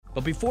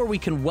But before we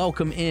can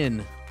welcome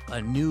in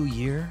a new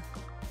year,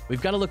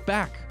 we've got to look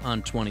back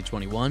on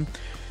 2021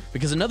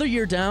 because another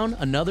year down,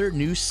 another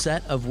new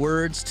set of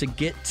words to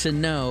get to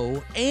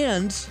know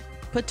and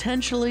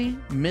potentially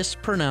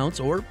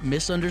mispronounce or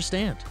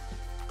misunderstand.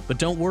 But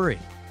don't worry,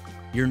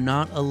 you're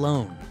not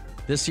alone.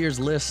 This year's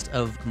list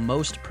of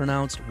most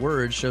pronounced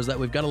words shows that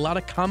we've got a lot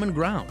of common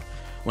ground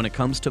when it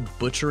comes to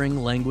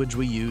butchering language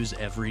we use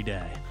every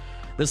day.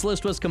 This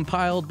list was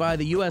compiled by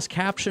the U.S.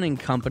 Captioning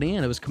Company,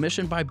 and it was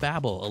commissioned by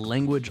Babbel, a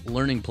language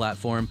learning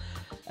platform.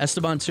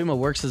 Esteban Touma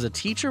works as a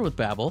teacher with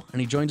Babbel,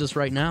 and he joins us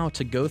right now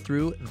to go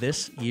through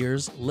this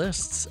year's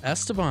lists.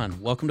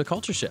 Esteban, welcome to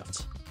Culture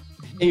Shift.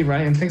 Hey,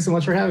 Ryan. Thanks so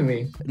much for having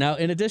me. Now,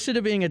 in addition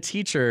to being a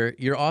teacher,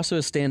 you're also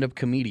a stand-up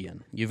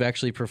comedian. You've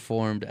actually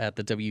performed at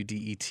the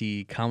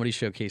WDET comedy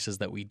showcases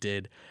that we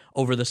did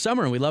over the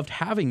summer, and we loved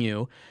having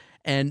you.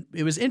 And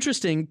it was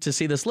interesting to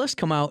see this list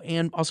come out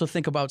and also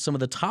think about some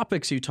of the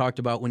topics you talked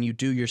about when you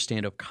do your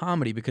stand-up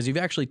comedy, because you've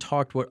actually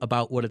talked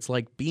about what it's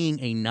like being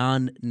a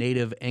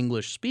non-native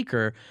English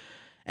speaker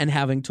and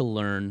having to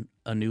learn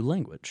a new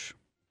language.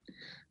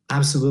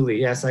 Absolutely.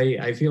 Yes.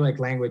 I feel like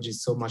language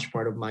is so much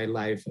part of my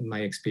life and my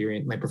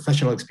experience, my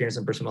professional experience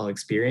and personal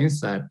experience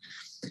that,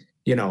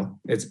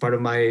 it's part of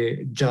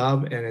my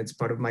job and it's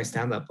part of my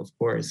stand-up, of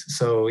course.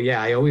 So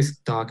yeah, I always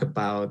talk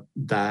about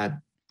that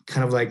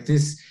kind of like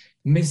this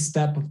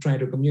misstep of trying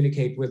to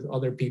communicate with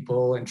other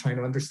people and trying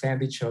to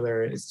understand each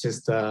other. It's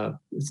just a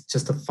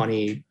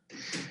funny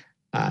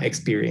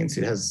experience.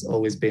 It has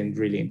always been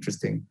really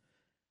interesting.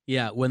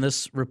 Yeah, when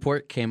this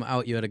report came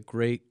out, you had a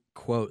great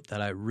quote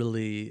that I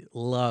really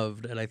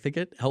loved, and I think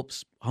it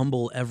helps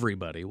humble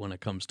everybody when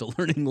it comes to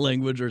learning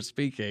language or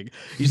speaking.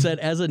 You said,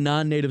 as a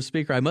non-native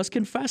speaker, I must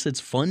confess it's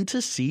fun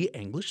to see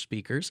English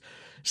speakers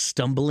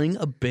stumbling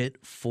a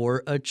bit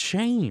for a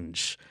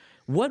change.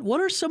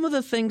 What are some of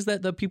the things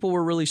that the people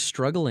were really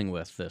struggling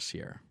with this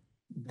year?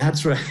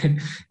 That's right.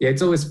 Yeah,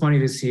 it's always funny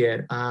to see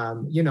it.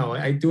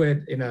 I do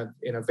it in a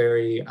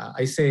very,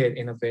 I say it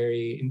in a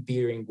very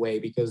endearing way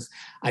because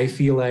I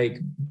feel like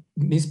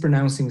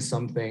mispronouncing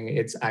something,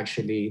 it's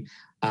actually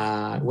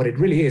what it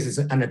really is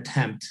an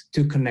attempt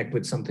to connect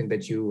with something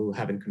that you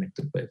haven't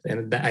connected with.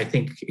 And I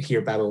think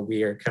here at Babbel,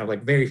 we are kind of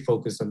like very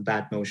focused on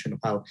that notion of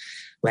how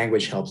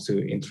language helps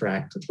to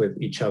interact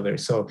with each other.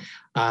 So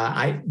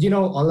a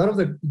lot of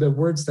the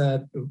words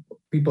that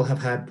people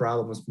have had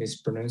problems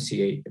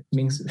mispronunciating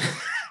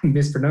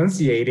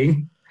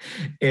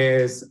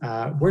is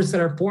words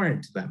that are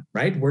foreign to them,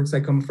 right? Words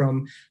that come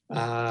from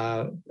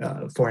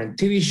foreign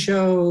TV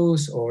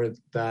shows or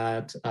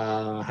that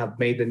have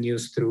made the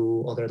news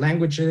through other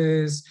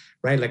languages,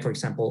 right? Like, for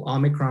example,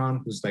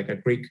 omicron, which is like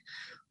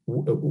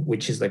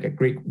a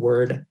Greek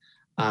word.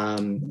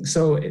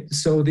 So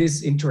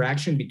this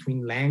interaction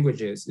between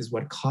languages is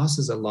what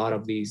causes a lot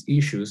of these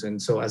issues.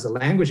 And so as a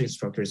language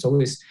instructor, it's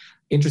always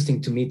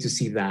interesting to me to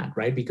see that,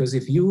 right? Because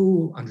if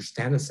you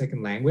understand a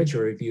second language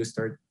or if you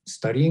start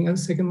studying a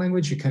second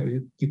language, you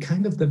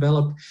kind of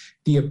develop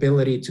the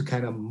ability to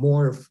kind of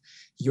morph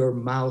your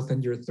mouth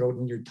and your throat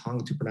and your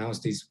tongue to pronounce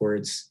these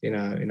words in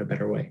a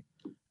better way.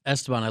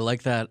 Esteban, I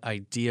like that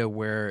idea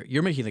where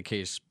you're making the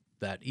case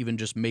that even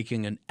just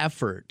making an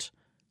effort,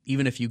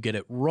 even if you get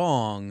it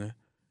wrong,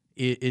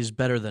 is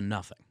better than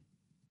nothing.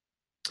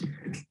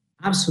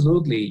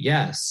 Absolutely,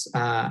 yes.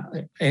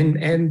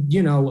 And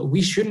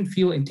we shouldn't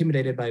feel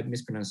intimidated by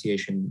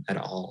mispronunciation at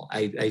all.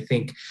 I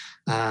think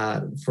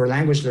for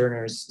language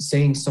learners,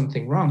 saying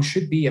something wrong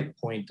should be a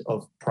point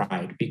of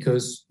pride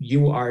because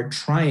you are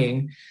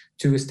trying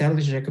to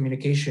establish a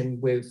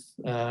communication with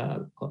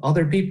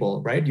other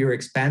people, right? You're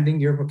expanding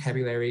your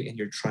vocabulary and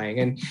you're trying.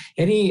 And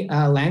any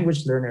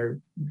language learner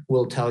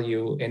will tell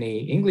you,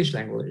 any English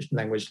language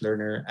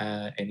learner,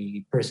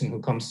 any person who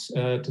comes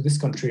to this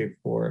country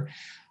for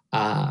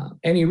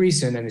any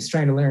reason and is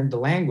trying to learn the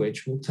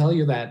language will tell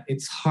you that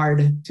it's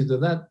hard to do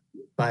that,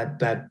 but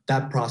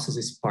that process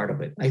is part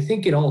of it. I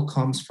think it all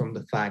comes from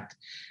the fact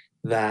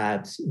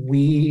that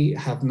we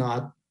have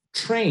not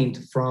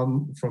trained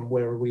from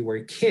where we were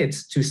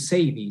kids to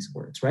say these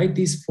words, right?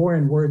 These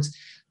foreign words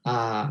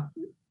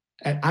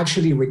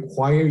actually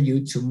require you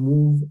to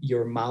move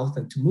your mouth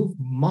and to move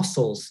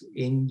muscles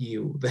in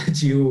you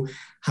that you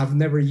have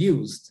never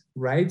used,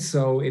 right?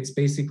 So it's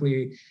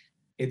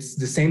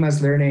the same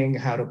as learning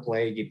how to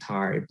play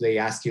guitar. If they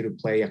ask you to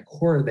play a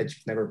chord that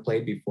you've never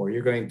played before,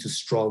 you're going to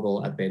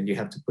struggle a bit. You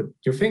have to put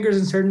your fingers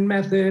in a certain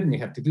method and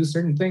you have to do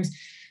certain things.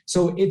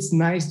 So it's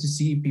nice to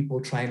see people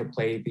trying to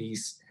play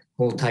these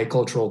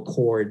multicultural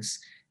chords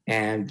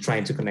and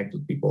trying to connect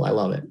with people. I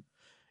love it.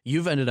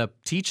 You've ended up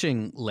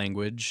teaching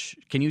language.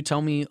 Can you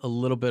tell me a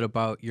little bit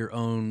about your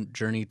own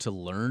journey to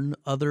learn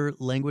other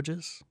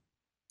languages?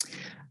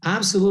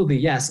 Absolutely,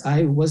 yes.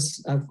 I've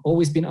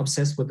always been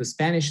obsessed with the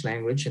Spanish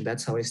language, and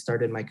that's how I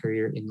started my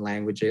career in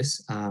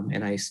languages.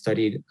 And I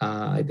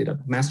did a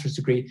master's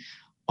degree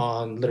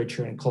on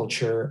literature and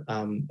culture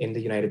in the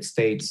United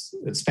States,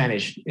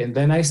 Spanish. And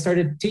then I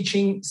started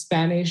teaching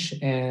Spanish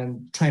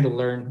and trying to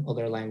learn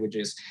other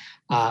languages.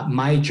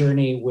 My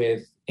journey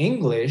with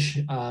English,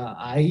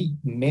 I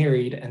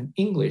married an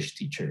English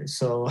teacher.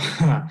 So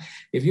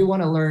if you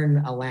want to learn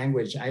a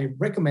language, I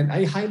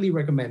highly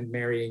recommend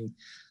marrying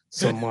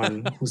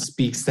someone who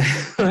speaks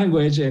that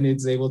language and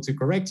is able to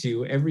correct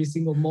you every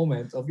single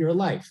moment of your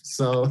life.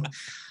 So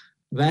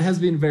that has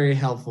been very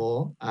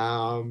helpful,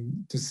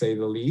 to say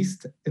the least.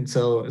 And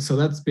so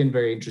that's been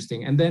very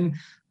interesting. And then,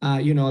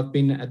 I've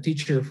been a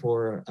teacher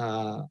for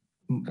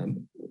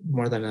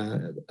more than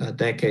a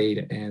decade,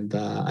 and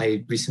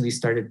I recently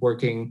started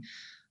working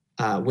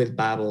with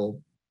Babbel,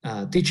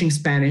 teaching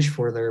Spanish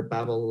for their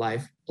Babbel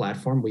Live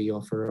platform. We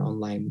offer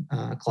online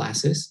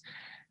classes,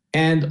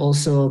 and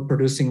also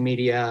producing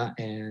media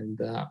and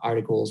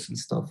articles and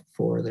stuff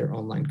for their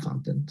online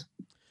content.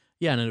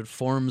 Yeah, and it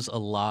forms a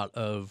lot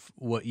of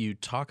what you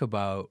talk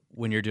about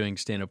when you're doing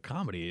stand-up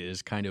comedy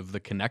is kind of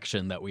the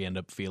connection that we end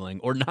up feeling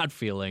or not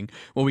feeling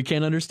when we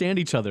can't understand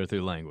each other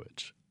through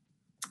language.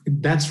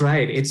 That's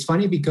right. It's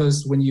funny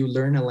because when you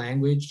learn a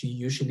language, you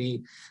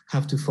usually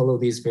have to follow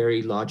these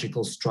very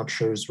logical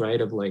structures,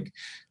 right? Of like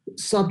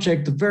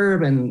subject,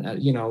 verb,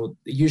 and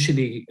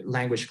usually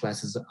language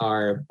classes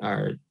are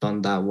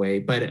done that way.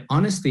 But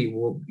honestly,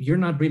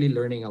 you're not really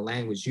learning a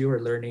language. You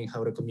are learning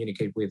how to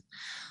communicate with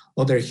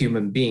other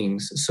human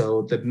beings.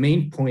 So the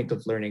main point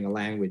of learning a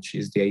language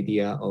is the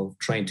idea of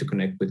trying to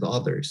connect with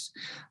others.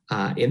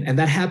 And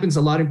that happens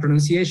a lot in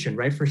pronunciation,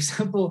 right? For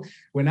example,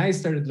 when I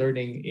started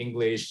learning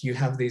English, you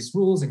have these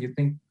rules and you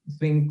think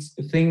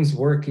things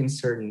work in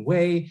certain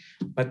way,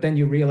 but then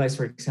you realize,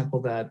 for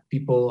example, that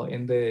people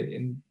in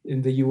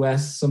the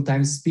US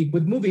sometimes speak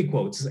with movie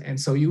quotes. And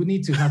so you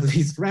need to have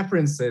these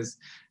references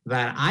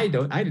that I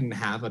didn't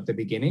have at the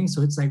beginning.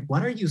 So it's like,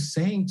 what are you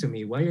saying to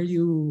me? Why are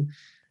you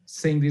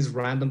saying these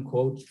random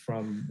quotes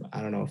from,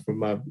 I don't know,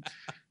 from a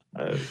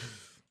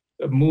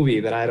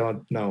movie that I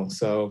don't know?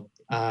 So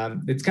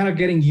it's kind of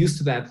getting used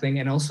to that thing,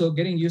 and also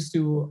getting used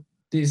to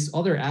these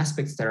other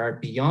aspects that are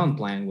beyond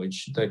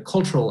language, the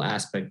cultural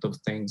aspect of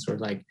things, or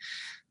like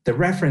the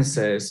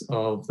references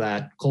of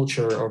that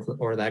culture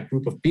or that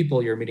group of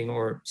people you're meeting,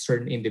 or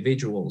certain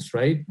individuals,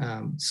 right?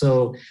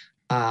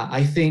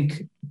 I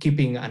think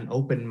keeping an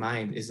open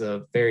mind is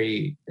a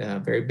very,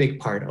 very big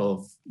part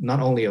of not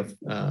only of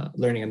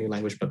learning a new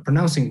language, but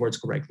pronouncing words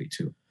correctly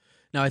too.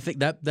 Now, I think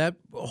that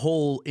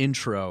whole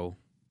intro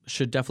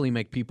should definitely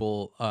make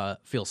people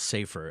feel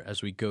safer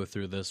as we go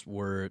through this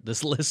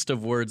list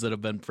of words that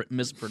have been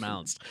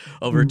mispronounced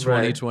over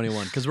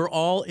 2021, because we're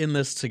all in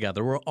this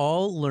together. We're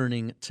all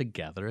learning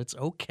together. It's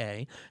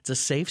okay. It's a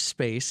safe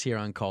space here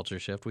on Culture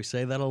Shift. We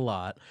say that a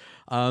lot.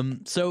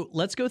 So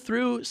let's go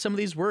through some of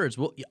these words.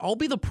 I'll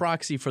be the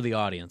proxy for the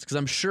audience, because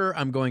I'm sure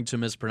I'm going to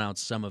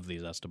mispronounce some of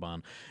these,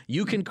 Esteban.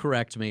 You can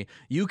correct me.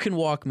 You can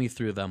walk me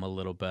through them a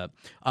little bit.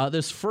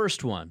 This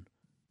first one,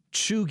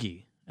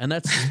 Cheugy. And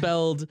that's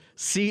spelled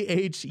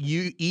Cheugy.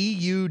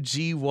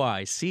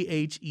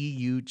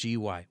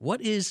 Cheugy.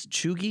 What is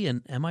Cheugy,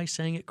 and am I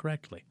saying it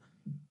correctly?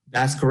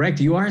 That's correct.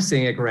 You are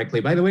saying it correctly.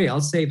 By the way,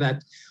 I'll say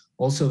that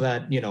also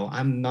that,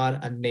 I'm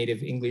not a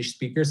native English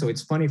speaker. So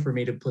it's funny for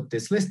me to put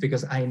this list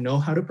because I know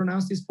how to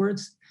pronounce these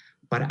words,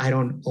 but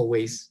I'm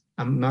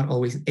not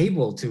always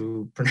able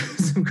to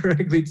pronounce them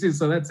correctly too.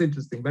 So that's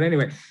interesting. But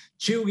anyway,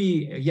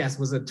 Cheugy, yes,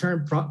 was a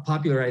term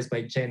popularized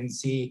by Gen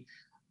Z.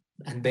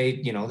 And they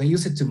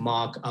use it to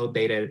mock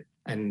outdated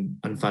and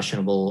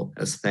unfashionable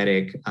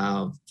aesthetic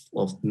of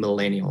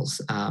millennials.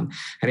 And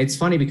it's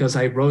funny because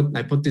I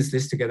put this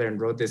list together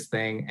and wrote this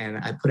thing, and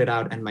I put it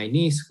out, and my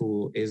niece,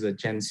 who is a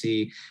Gen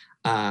Z,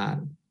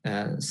 DM'd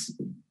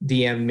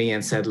me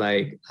and said,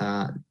 like,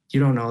 you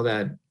don't know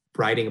that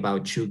writing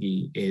about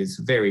Cheugy is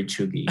very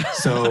Cheugy.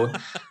 So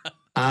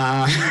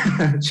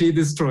she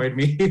destroyed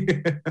me.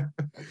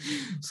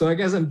 So I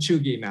guess I'm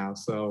Cheugy now.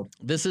 So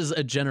this is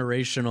a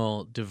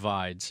generational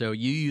divide. So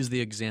you use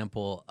the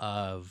example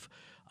of,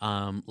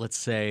 let's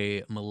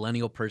say, a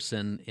millennial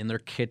person in their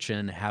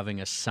kitchen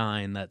having a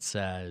sign that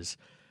says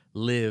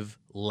 "Live,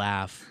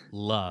 Laugh,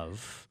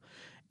 Love,"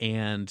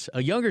 and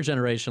a younger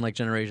generation like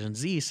Generation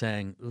Z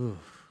saying, "Ooh,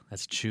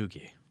 that's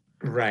Cheugy."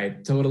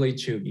 Right. Totally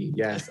Cheugy.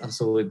 Yes,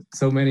 absolutely.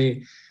 So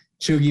many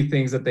Cheugy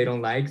things that they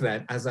don't like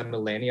that as a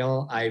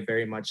millennial, I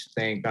very much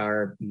think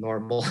are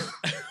normal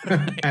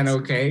and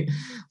okay.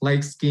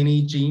 Like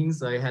skinny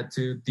jeans. I had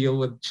to deal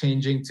with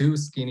changing to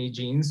skinny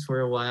jeans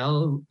for a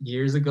while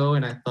years ago,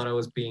 and I thought I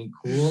was being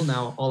cool.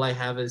 Now all I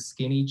have is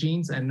skinny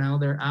jeans, and now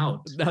they're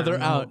out. Now they're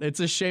out.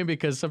 It's a shame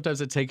because sometimes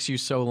it takes you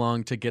so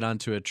long to get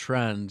onto a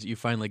trend. You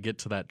finally get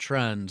to that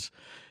trend,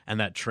 and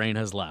that train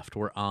has left.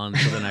 We're on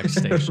to the next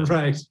station.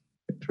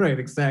 Right,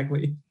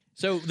 exactly.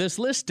 So this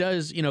list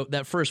does,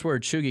 that first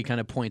word, Cheugy, kind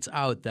of points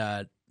out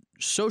that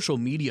social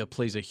media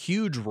plays a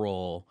huge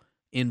role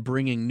in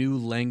bringing new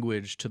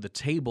language to the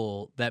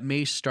table that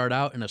may start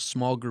out in a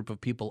small group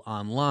of people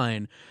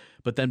online,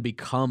 but then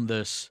become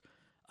this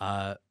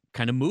kind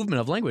of movement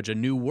of language, a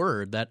new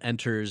word that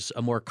enters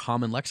a more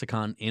common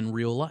lexicon in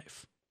real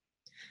life.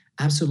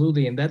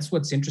 Absolutely. And that's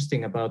what's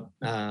interesting about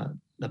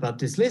about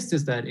this list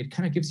is that it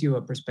kind of gives you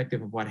a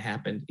perspective of what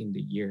happened in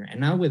the year. And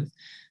now with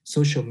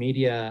social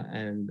media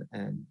and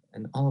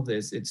all of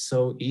this, it's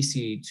so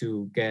easy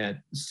to get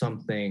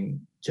something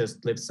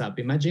just lifts up.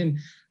 Imagine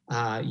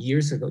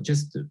years ago,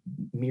 just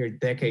mere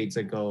decades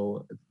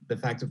ago, the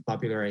fact of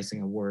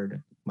popularizing a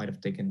word might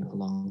have taken a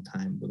long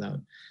time without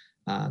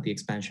the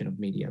expansion of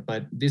media.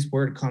 But this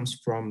word comes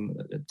from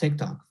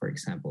TikTok, for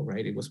example,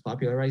 right? It was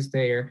popularized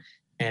there,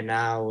 and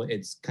now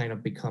it's kind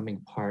of becoming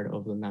part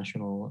of the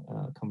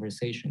national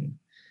conversation,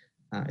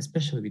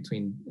 especially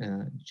between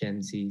Gen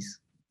Zs.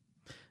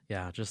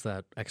 Yeah, just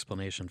that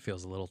explanation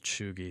feels a little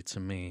cheugy to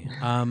me.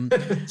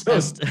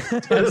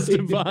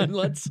 Esteban,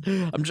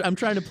 I'm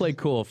trying to play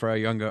cool for our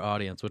younger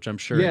audience, which I'm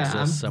sure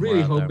exists somewhere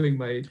really out there. hoping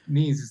my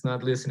niece is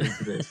not listening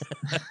to this.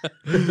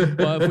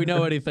 Well, if we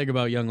know anything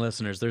about young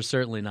listeners, they're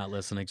certainly not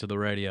listening to the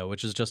radio,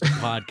 which is just a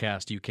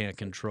podcast you can't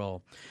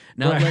control.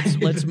 Now, Right.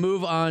 let's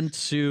move on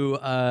to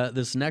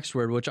this next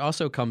word, which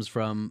also comes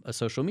from a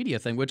social media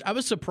thing, which I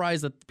was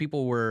surprised that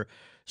people were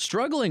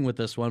struggling with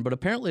this one, but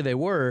apparently they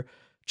were.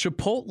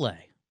 Chipotle.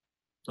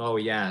 Oh,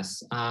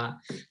 yes.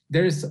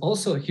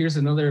 Here's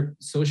another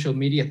social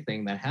media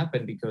thing that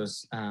happened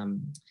because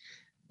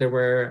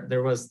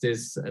there was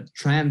this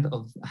trend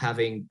of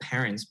having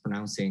parents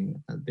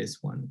pronouncing this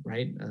one,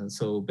 right?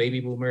 So baby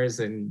boomers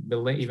and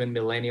even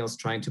millennials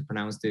trying to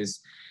pronounce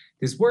this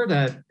word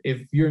that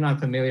if you're not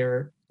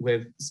familiar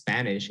with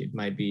Spanish, it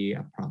might be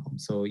a problem.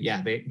 So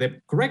yeah, the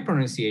correct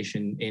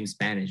pronunciation in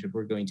Spanish, if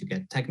we're going to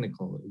get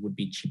technical, it would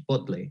be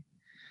chipotle.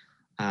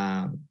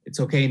 It's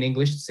okay in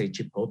English to say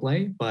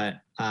chipotle, but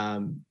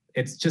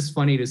it's just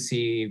funny to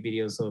see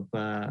videos of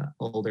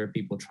older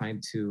people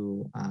trying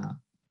to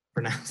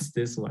pronounce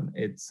this one.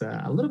 It's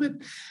a little bit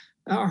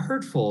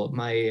hurtful.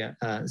 My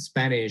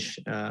Spanish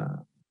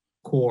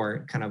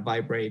core kind of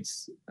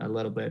vibrates a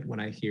little bit when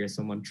I hear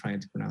someone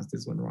trying to pronounce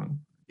this one wrong.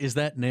 Is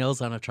that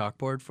nails on a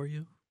chalkboard for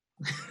you?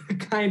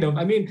 Kind of.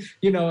 I mean,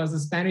 as a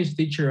Spanish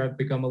teacher, I've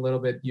become a little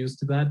bit used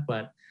to that,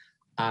 but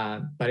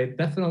it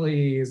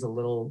definitely is a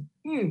little,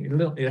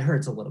 it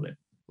hurts a little bit.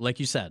 Like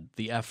you said,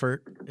 the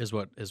effort is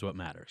what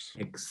matters.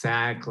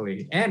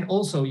 Exactly. And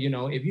also,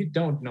 if you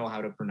don't know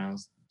how to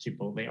pronounce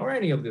chipotle or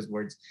any of these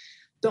words,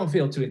 don't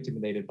feel too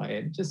intimidated by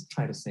it. Just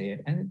try to say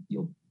it and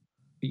you'll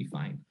be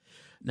fine.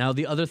 Now,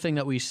 the other thing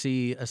that we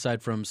see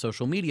aside from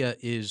social media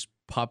is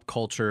pop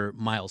culture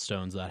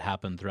milestones that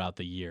happen throughout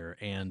the year.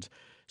 And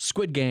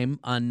Squid Game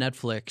on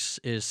Netflix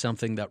is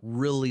something that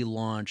really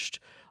launched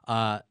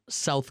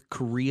South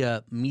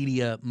Korea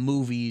media,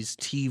 movies,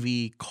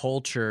 TV,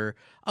 culture,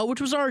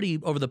 which was already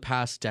over the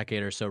past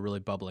decade or so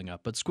really bubbling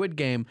up. But Squid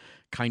Game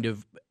kind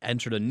of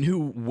entered a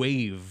new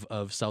wave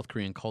of South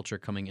Korean culture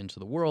coming into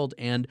the world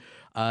and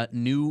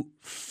new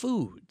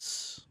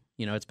foods.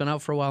 It's been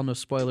out for a while, no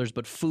spoilers,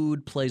 but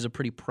food plays a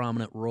pretty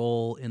prominent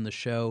role in the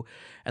show.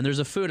 And there's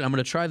a food, and I'm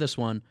going to try this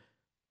one,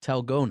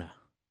 talgona.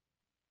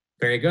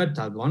 Very good,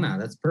 talgona.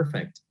 That's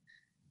perfect.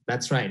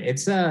 That's right.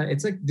 It's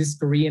like this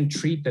Korean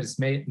treat that is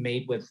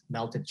made with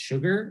melted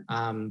sugar.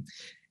 And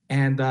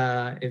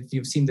if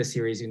you've seen the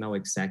series, you know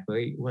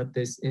exactly what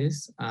this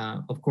is.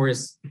 Of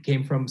course, it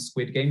came from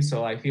Squid Game.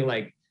 So I feel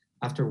like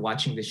after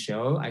watching the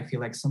show, I feel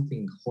like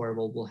something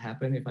horrible will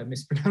happen if I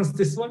mispronounce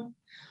this one.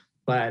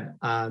 But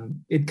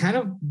it kind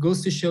of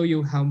goes to show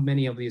you how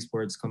many of these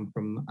words come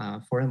from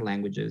foreign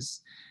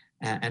languages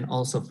and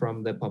also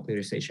from the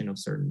popularization of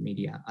certain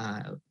media.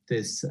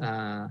 This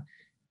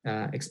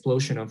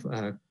explosion of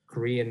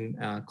Korean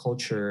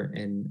culture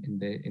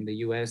in the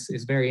US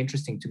is very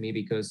interesting to me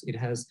because it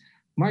has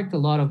marked a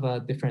lot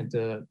of different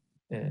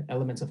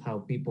elements of how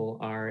people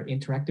are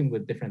interacting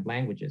with different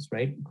languages,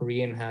 right?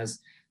 Korean has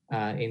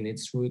in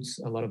its roots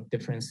a lot of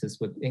differences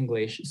with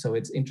English, so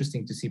it's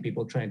interesting to see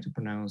people trying to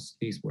pronounce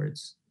these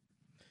words.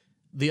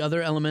 The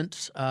other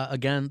element,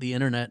 again, the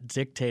internet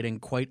dictating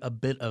quite a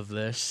bit of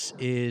this,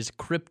 is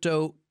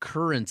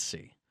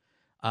cryptocurrency.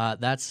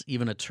 That's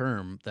even a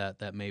term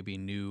that may be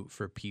new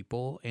for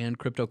people, and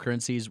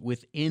cryptocurrencies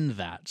within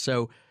that.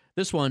 So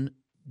this one,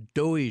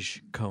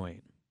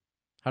 Dogecoin.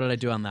 How did I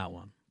do on that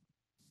one?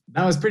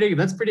 That's pretty good.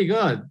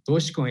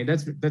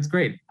 Dogecoin. That's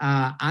great.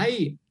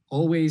 I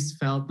always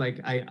felt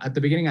like at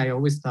the beginning I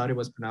always thought it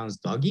was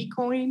pronounced doggy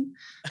coin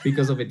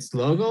because of its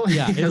logo.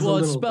 Yeah, it's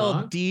spelled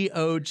dog.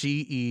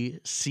 Dogecoin,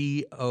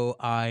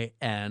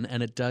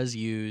 and it does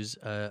use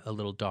a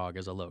little dog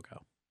as a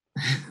logo.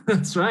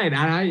 That's right. And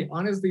I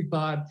honestly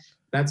thought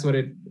that's what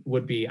it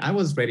would be. I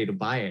was ready to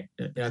buy it.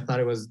 I thought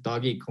it was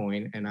doggy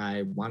coin and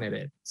I wanted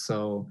it.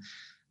 So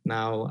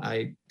now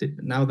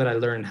that I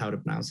learned how to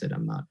pronounce it,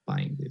 I'm not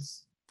buying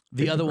this.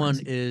 The other one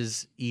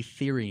is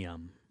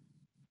Ethereum.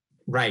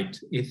 Right,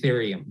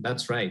 Ethereum.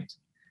 That's right.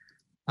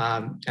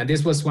 And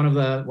this was one of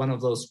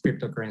those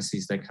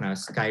cryptocurrencies that kind of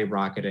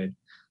skyrocketed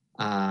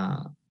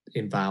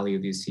in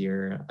value this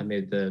year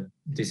amid the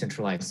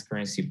decentralized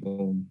currency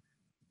boom.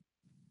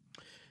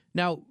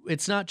 Now,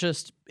 it's not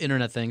just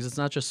internet things. It's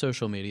not just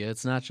social media.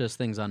 It's not just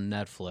things on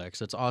Netflix.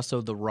 It's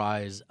also the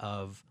rise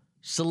of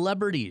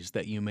celebrities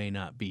that you may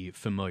not be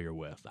familiar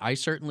with. I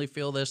certainly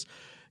feel this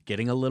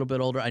getting a little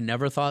bit older. I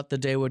never thought the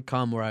day would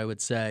come where I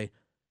would say,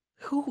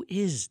 who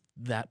is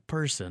that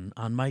person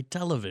on my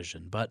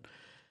television? But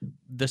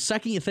the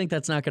second you think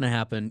that's not going to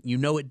happen, you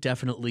know it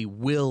definitely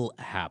will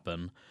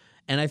happen.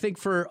 And I think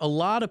for a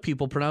lot of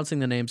people, pronouncing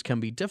the names can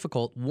be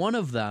difficult. One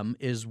of them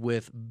is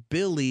with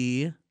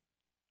Billie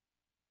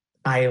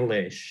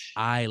Eilish.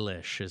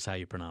 Eilish is how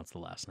you pronounce the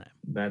last name.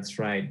 That's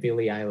right,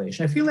 Billie Eilish.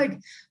 I feel like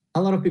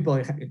a lot of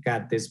people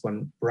got this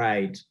one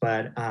right,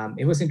 but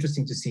it was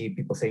interesting to see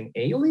people saying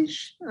Eilish.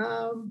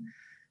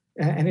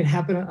 And it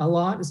happened a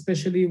lot,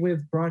 especially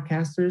with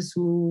broadcasters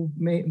who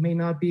may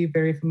not be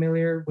very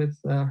familiar with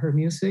her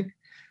music.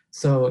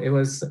 So it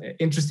was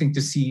interesting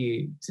to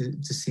see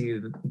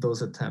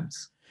those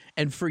attempts.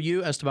 And for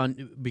you,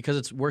 Esteban, because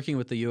it's working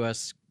with the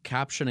U.S.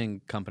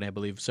 captioning company, I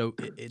believe, so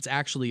it's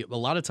actually a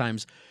lot of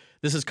times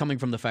this is coming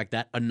from the fact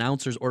that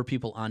announcers or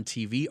people on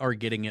TV are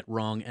getting it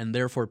wrong, and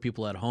therefore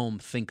people at home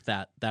think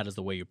that that is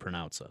the way you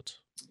pronounce it.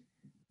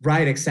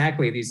 Right,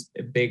 exactly. These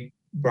big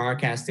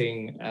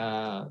broadcasting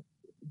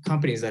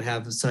companies that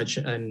have such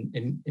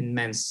an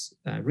immense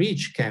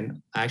reach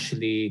can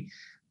actually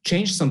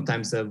change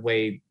sometimes the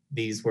way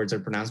these words are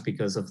pronounced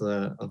because of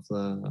the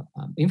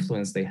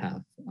influence they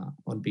have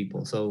on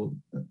people. So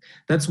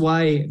that's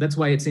why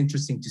it's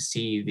interesting to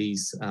see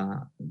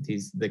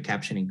the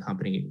captioning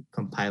company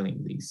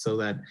compiling these so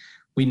that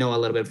we know a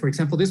little bit. For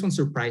example, this one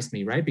surprised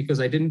me, right? Because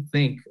I didn't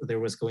think there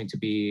was going to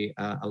be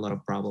a lot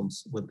of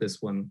problems with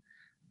this one,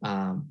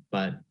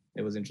 but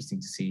it was interesting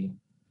to see.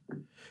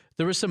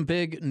 There were some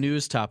big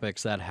news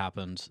topics that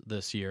happened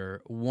this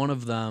year. One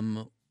of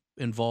them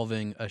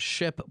involving a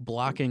ship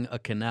blocking a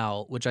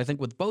canal, which I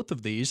think with both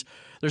of these,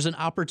 there's an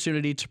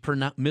opportunity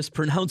to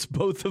mispronounce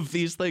both of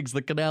these things,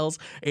 the canals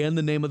and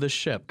the name of the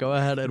ship. Go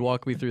ahead and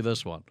walk me through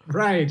this one.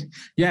 Right.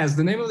 Yes,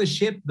 the name of the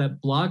ship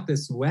that blocked the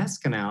Suez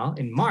Canal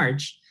in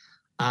March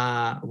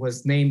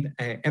was named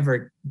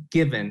Ever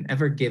Given.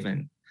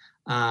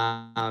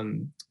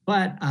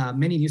 But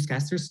many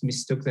newscasters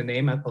mistook the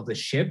name of the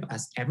ship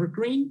as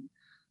Evergreen,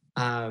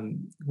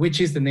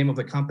 which is the name of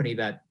the company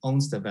that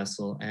owns the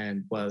vessel,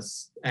 and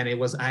it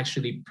was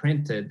actually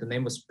printed. The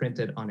name was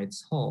printed on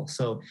its hull,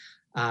 so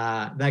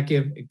that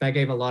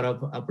gave a lot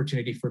of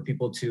opportunity for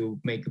people to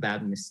make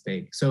that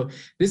mistake. So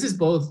this is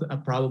both a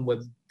problem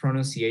with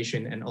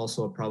pronunciation and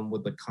also a problem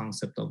with the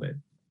concept of it.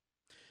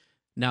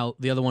 Now,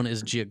 the other one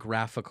is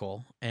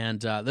geographical,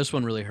 and this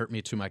one really hurt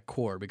me to my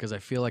core because I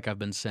feel like I've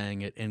been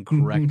saying it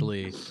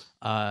incorrectly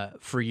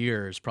for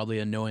years, probably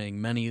annoying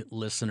many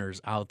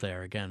listeners out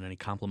there. Again, any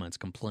compliments,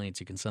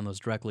 complaints, you can send those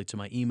directly to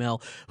my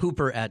email,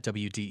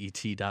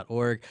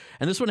 hooper@wdet.org.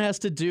 And this one has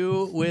to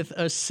do with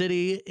a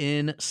city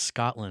in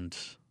Scotland.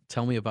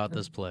 Tell me about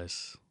this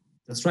place.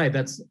 That's right.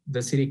 That's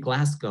the city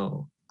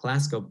Glasgow,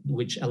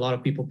 which a lot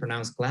of people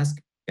pronounce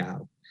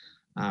Glasgow.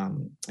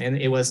 And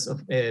it was,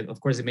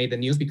 of course, it made the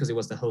news because it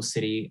was the host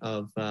city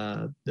of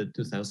the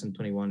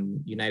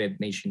 2021 United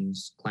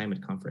Nations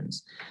Climate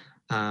Conference.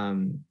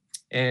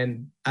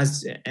 And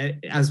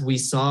as we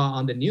saw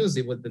on the news,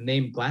 it was the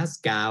name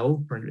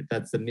Glasgow,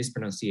 that's the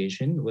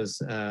mispronunciation,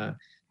 was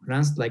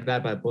pronounced like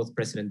that by both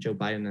President Joe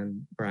Biden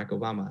and Barack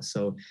Obama.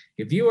 So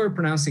if you are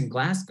pronouncing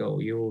Glasgow,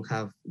 you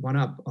have one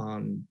up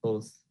on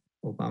both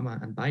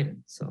Obama and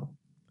Biden. So.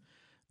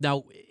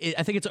 Now,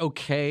 I think it's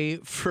okay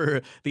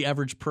for the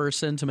average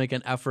person to make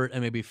an effort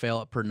and maybe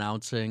fail at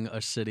pronouncing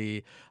a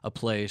city, a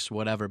place,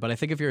 whatever. But I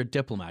think if you're a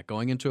diplomat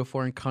going into a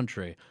foreign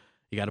country,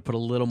 you got to put a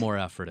little more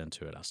effort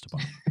into it,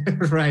 Esteban.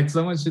 Right.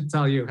 Someone should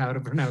tell you how to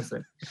pronounce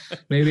it.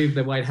 Maybe if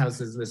the White House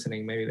is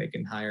listening, maybe they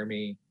can hire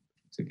me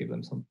to give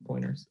them some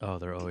pointers. Oh,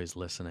 they're always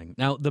listening.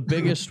 Now, the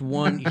biggest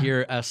one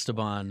here,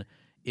 Esteban,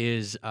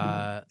 is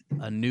a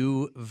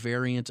new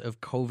variant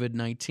of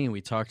COVID-19.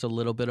 We talked a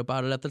little bit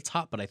about it at the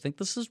top, but I think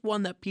this is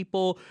one that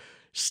people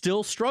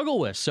still struggle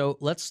with. So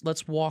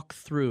let's walk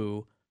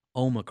through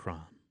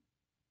Omicron.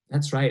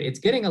 That's right. It's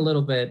getting a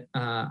little bit.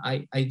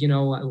 I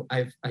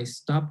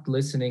stopped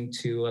listening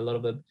to a lot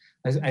of the.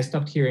 I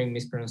stopped hearing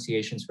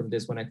mispronunciations from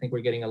this one. I think we're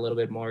getting a little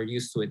bit more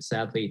used to it,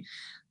 sadly.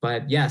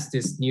 But yes,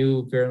 this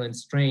new virulent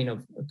strain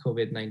of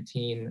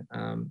COVID-19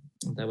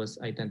 that was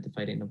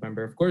identified in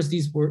November. Of course,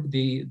 these were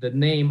the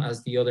name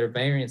as the other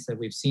variants that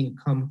we've seen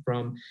come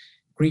from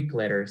Greek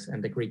letters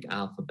and the Greek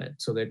alphabet.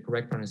 So the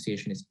correct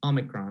pronunciation is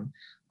Omicron.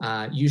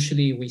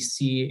 Usually, we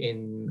see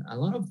in a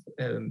lot of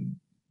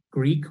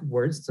Greek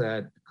words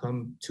that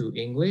come to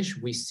English,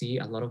 we see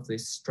a lot of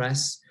this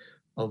stress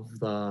of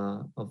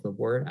the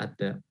word at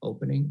the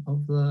opening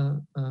of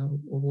the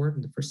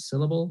word, the first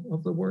syllable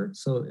of the word.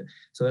 So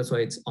that's why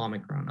it's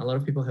Omicron. A lot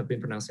of people have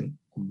been pronouncing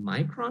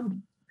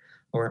Omicron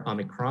or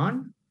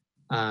Omicron.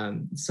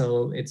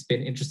 So it's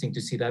been interesting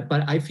to see that.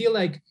 But I feel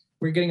like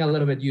we're getting a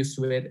little bit used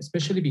to it,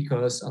 especially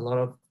because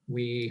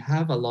we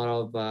have a lot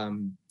of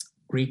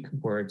Greek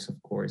words,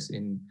 of course,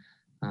 in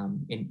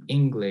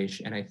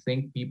English, and I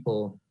think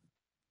people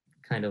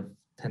kind of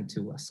tend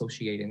to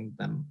associating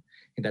them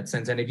in that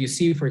sense. And if you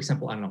see, for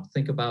example, I don't know,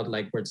 think about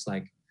like words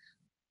like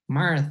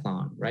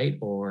marathon, right?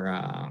 Or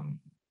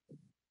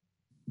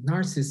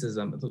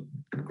narcissism. The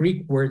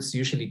Greek words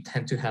usually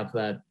tend to have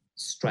that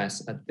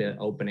stress at the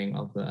opening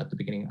of at the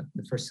beginning, at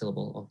the first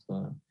syllable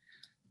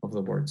of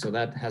the word. So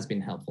that has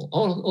been helpful.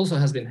 Also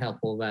has been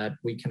helpful that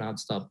we cannot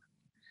stop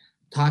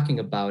talking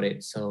about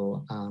it.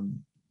 So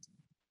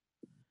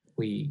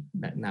we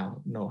now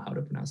know how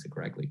to pronounce it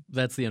correctly.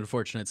 That's the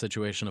unfortunate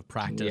situation of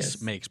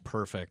practice makes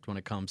perfect when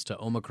it comes to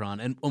Omicron.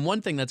 And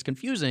one thing that's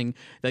confusing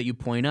that you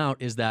point out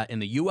is that in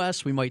the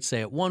US, we might say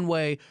it one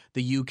way,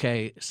 the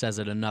UK says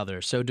it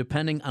another. So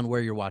depending on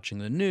where you're watching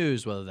the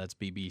news, whether that's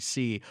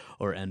BBC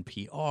or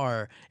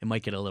NPR, it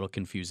might get a little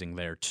confusing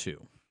there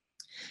too.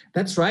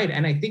 That's right.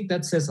 And I think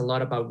that says a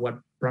lot about what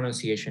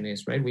pronunciation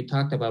is, right? We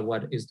talked about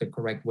what is the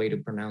correct way to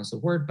pronounce a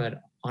word,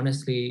 but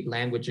honestly,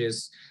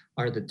 languages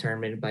are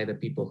determined by the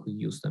people who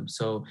use them.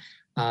 So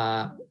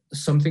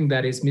something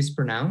that is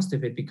mispronounced,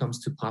 if it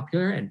becomes too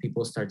popular and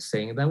people start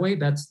saying it that way,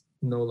 that's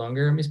no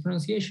longer a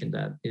mispronunciation.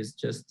 That is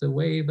just the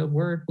way the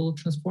word will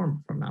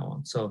transform from now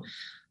on. So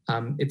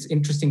it's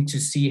interesting to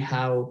see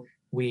how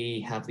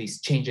we have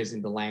these changes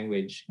in the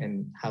language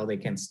and how they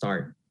can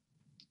start.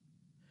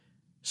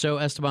 So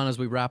Esteban, as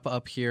we wrap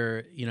up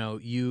here,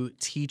 you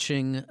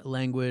teaching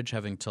language,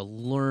 having to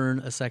learn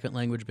a second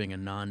language, being a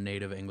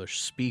non-native English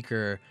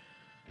speaker,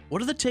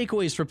 what are the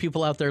takeaways for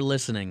people out there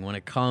listening when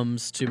it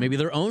comes to maybe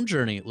their own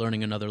journey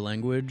learning another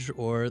language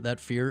or that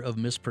fear of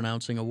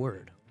mispronouncing a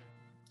word?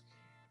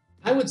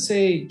 I would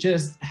say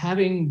just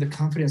having the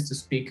confidence to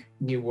speak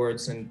new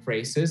words and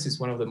phrases is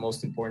one of the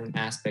most important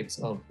aspects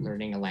of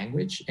learning a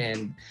language.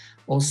 And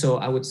also,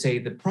 I would say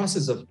the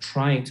process of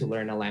trying to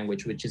learn a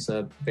language, which is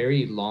a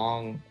very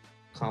long,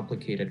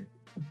 complicated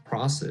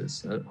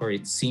process, or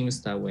it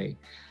seems that way,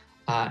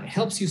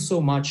 helps you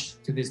so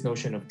much to this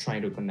notion of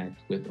trying to connect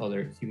with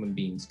other human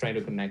beings, trying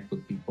to connect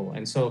with people.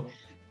 And so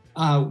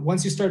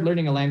once you start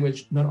learning a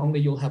language, not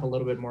only you'll have a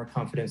little bit more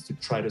confidence to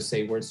try to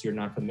say words you're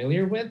not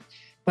familiar with,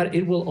 but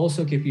it will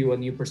also give you a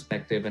new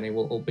perspective and it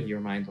will open your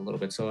mind a little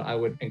bit. So I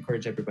would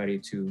encourage everybody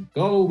to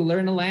go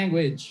learn a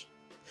language.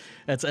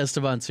 That's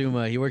Esteban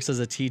Touma. He works as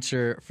a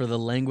teacher for the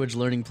language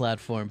learning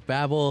platform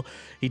Babbel.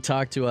 He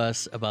talked to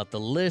us about the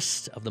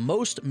list of the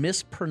most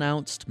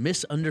mispronounced,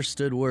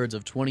 misunderstood words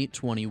of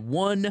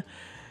 2021.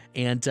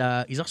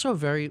 And he's also a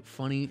very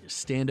funny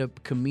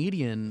stand-up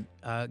comedian.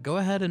 Go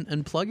ahead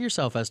and plug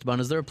yourself,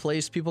 Esteban. Is there a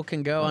place people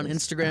can go on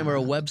Instagram or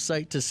a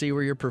website to see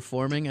where you're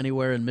performing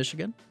anywhere in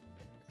Michigan?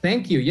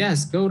 Thank you.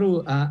 Yes, go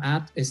to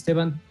at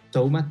Esteban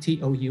Touma,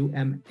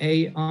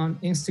 Touma, on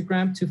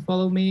Instagram to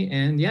follow me.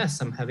 And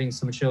yes, I'm having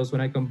some shows when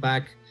I come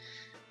back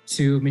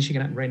to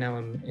Michigan. Right now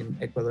I'm in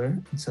Ecuador,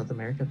 in South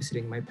America,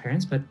 visiting my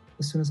parents. But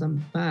as soon as I'm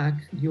back,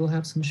 you'll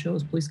have some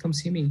shows. Please come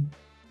see me.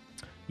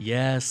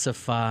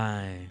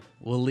 Yes-ify.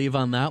 We'll leave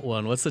on that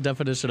one. What's the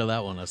definition of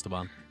that one,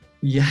 Esteban?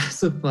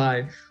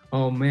 Yes-ify.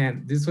 Oh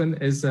man, this one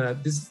is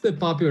this is the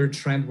popular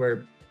trend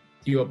where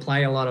you apply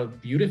a lot of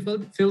beautiful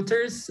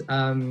filters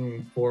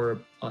for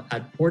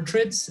at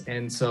portraits,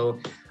 and so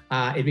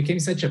it became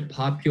such a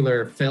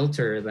popular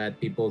filter that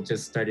people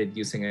just started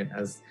using it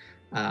as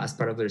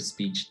part of their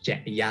speech,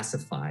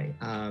 yassify.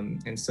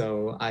 And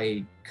so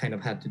I kind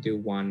of had to do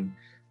one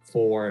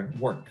for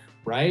work,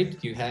 right?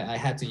 I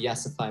had to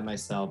yassify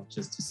myself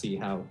just to see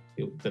how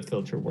the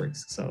filter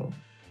works. So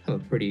I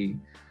have a pretty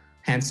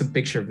handsome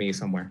picture of me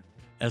somewhere.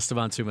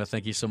 Esteban Touma,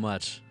 thank you so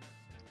much.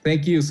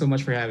 Thank you so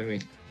much for having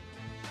me.